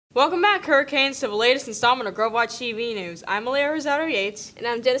Welcome back, Hurricanes, to the latest installment of GWTV News. I'm Aaliyah Rosado Yates. And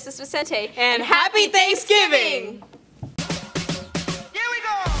I'm Genesis Vicente. And happy Thanksgiving! Here we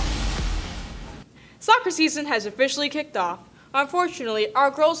go! Soccer season has officially kicked off. Unfortunately, our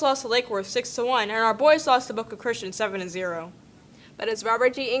girls lost to Lake Worth 6-1, and our boys lost to Boca Christian 7-0. But as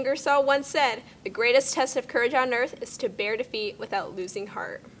Robert G. Ingersoll once said, the greatest test of courage on earth is to bear defeat without losing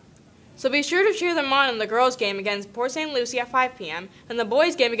heart. So be sure to cheer them on in the girls' game against Port St. Lucie at 5 p.m. and the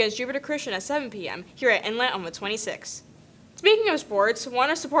boys' game against Jupiter Christian at 7 p.m. here at Inlet on the 26th. Speaking of sports,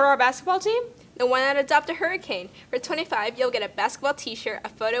 want to support our basketball team? Then why not adopt a Hurricane? For $25, you'll get a basketball t-shirt, a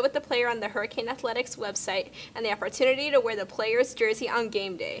photo with the player on the Hurricane Athletics website, and the opportunity to wear the player's jersey on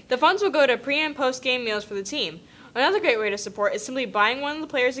game day. The funds will go to pre- and post-game meals for the team. Another great way to support is simply buying one of the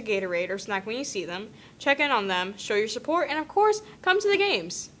players a Gatorade or snack when you see them, check in on them, show your support, and of course, come to the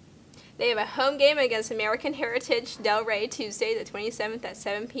games. They have a home game against American Heritage Delray Tuesday the 27th at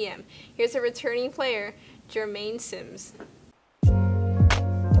 7 p.m. Here's a returning player, Jermaine Sims.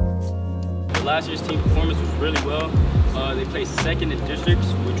 Last year's team performance was really well. They placed second in districts,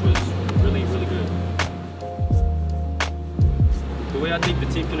 which was really, really good. The way I think the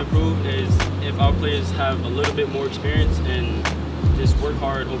team can improve is if our players have a little bit more experience and just work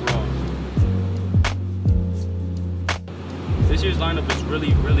hard overall. This year's lineup is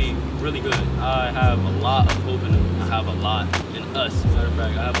really, really, really good. I have a lot of hope in them. I have a lot in us. Matter of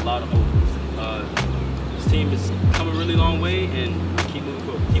fact, I have a lot of hope. This team is coming a really long way, and keep moving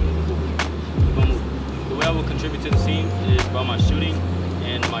forward. Keep moving forward. Keep on moving. The way I will contribute to the team is by my shooting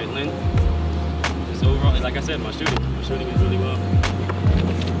and my length. Just overall, like I said, my shooting. My shooting is really well.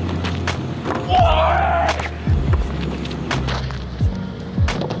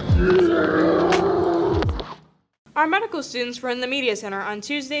 Our medical students were in the media center on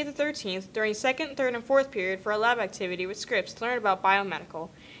Tuesday the 13th during 2nd, 3rd, and 4th period for a lab activity with scripts to learn about biomedical.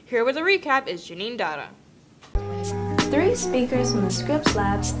 Here with a recap is Jeannine Dada. 3 speakers from the Scripps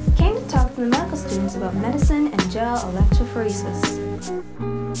Labs came to talk to the medical students about medicine and gel electrophoresis.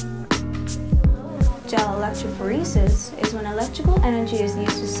 Gel electrophoresis is when electrical energy is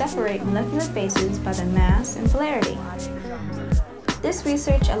used to separate molecular bases by their mass and polarity. This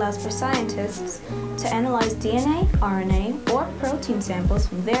research allows for scientists to analyze DNA, RNA, or protein samples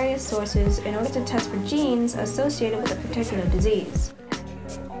from various sources in order to test for genes associated with a particular disease.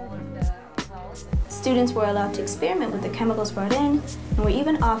 Students were allowed to experiment with the chemicals brought in and were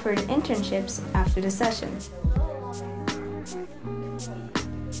even offered internships after the session.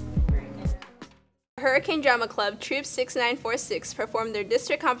 Hurricane Drama Club Troop 6946 performed their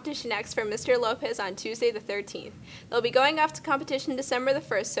district competition acts for Mr. Lopez on Tuesday the 13th. They'll be going off to competition December the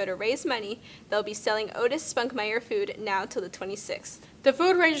 1st, so to raise money, they'll be selling Otis Spunkmeyer food now till the 26th. The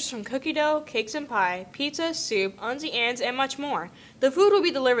food ranges from cookie dough, cakes and pie, pizza, soup, Auntie Anne's, and much more. The food will be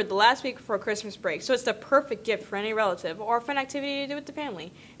delivered the last week before Christmas break, so it's the perfect gift for any relative or a fun activity to do with the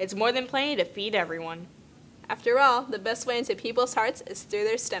family. It's more than plenty to feed everyone. After all, the best way into people's hearts is through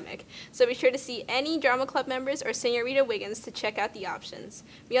their stomach. So be sure to see any drama club members or Senorita Wiggins to check out the options.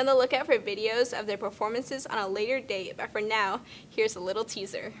 Be on the lookout for videos of their performances on a later date, but for now, here's a little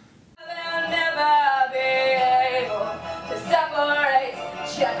teaser. They'll never be able to separate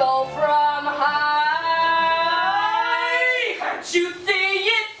Jekyll from Hyde. Can't you see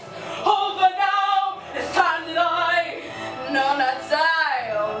it's over now? It's time to die. No, not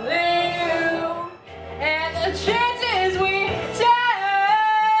die, only you. And the chances we take,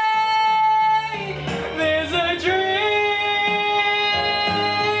 there's a dream,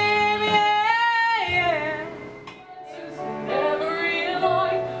 yeah. Every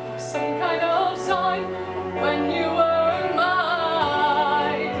line, some kind of sign, when you were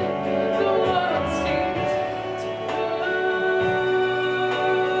mine, the world seemed to burn.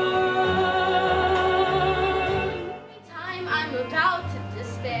 Every time I'm about to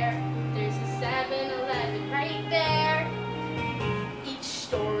despair, there's a 7-Eleven right there. Each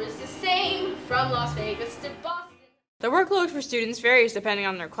store is the same, from Las Vegas to Boston. The workload for students varies depending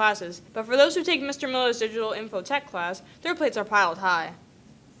on their classes, but for those who take Mr. Miller's Digital Info Tech class, their plates are piled high.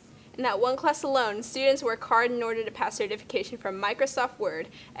 In that one class alone, students work hard in order to pass certification from Microsoft Word,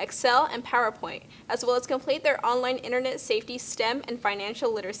 Excel, and PowerPoint, as well as complete their online internet safety, STEM, and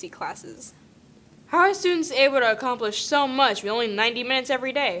financial literacy classes. How are students able to accomplish so much with only 90 minutes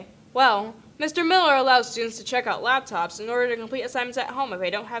every day? Well, Mr. Miller allows students to check out laptops in order to complete assignments at home if they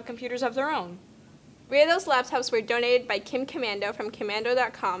don't have computers of their own. 3 of those laptops were donated by Kim Commando from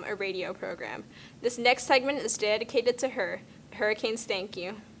Commando.com, a radio program. This next segment is dedicated to her. Hurricanes, thank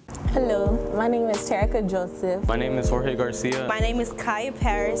you. Hello, my name is Tarika Joseph. My name is Jorge Garcia. My name is Kaya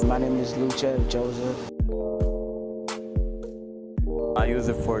Paris. My name is Lucha Joseph. I use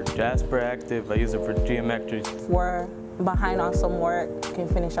it for Jasper Active, I use it for geometry. We're behind on some work, can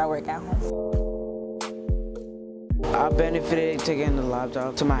finish our work at home. I benefited taking the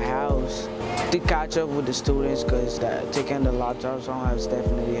laptop to my house to catch up with the students because taking the laptops home has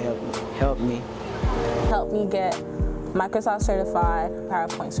definitely helped me. Helped me get Microsoft certified,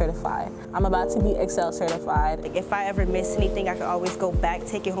 PowerPoint certified. I'm about to be Excel certified. If I ever miss anything, I can always go back,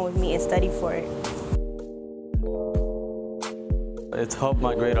 take it home with me, and study for it. It's helped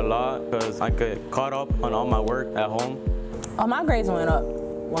my grade a lot because I get caught up on all my work at home. Oh, my grades went up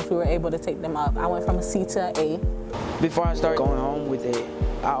once we were able to take them up. I went from a C to an A. Before I started going home with it,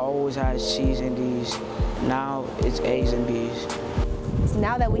 I always had C's and D's. Now it's A's and B's.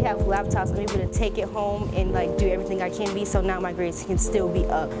 Now that we have laptops, I'm able to take it home and do everything I can be, so now my grades can still be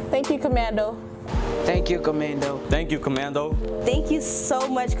up. Thank you, Commando. Thank you, Commando. Thank you, Commando. Thank you so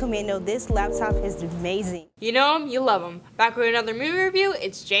much, Commando. This laptop is amazing. You know him, you love him. Back with another movie review,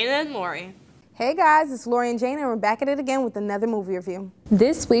 it's Jayna and Lori. Hey guys, it's Lori and Jayna, and we're back at it again with another movie review.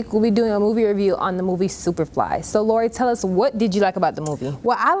 This week, we'll be doing a movie review on the movie Superfly. So, Lori, tell us, what did you like about the movie?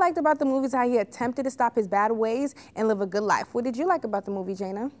 What I liked about the movie is how he attempted to stop his bad ways and live a good life. What did you like about the movie,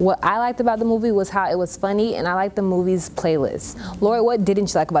 Jayna? What I liked about the movie was how it was funny, and I liked the movie's playlist. Lori, what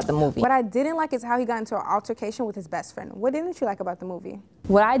didn't you like about the movie? What I didn't like is how he got into an altercation with his best friend. What didn't you like about the movie?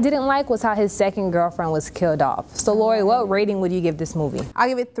 What I didn't like was how his second girlfriend was killed off. So, Lori, what rating would you give this movie? I'll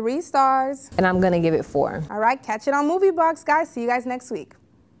give it 3 stars. And I'm going to give it 4. All right, catch it on Movie Box, guys. See you guys next week.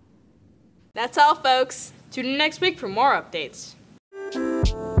 That's all, folks. Tune in next week for more updates.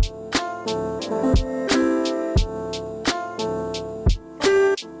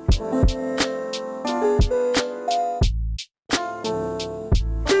 Thank you.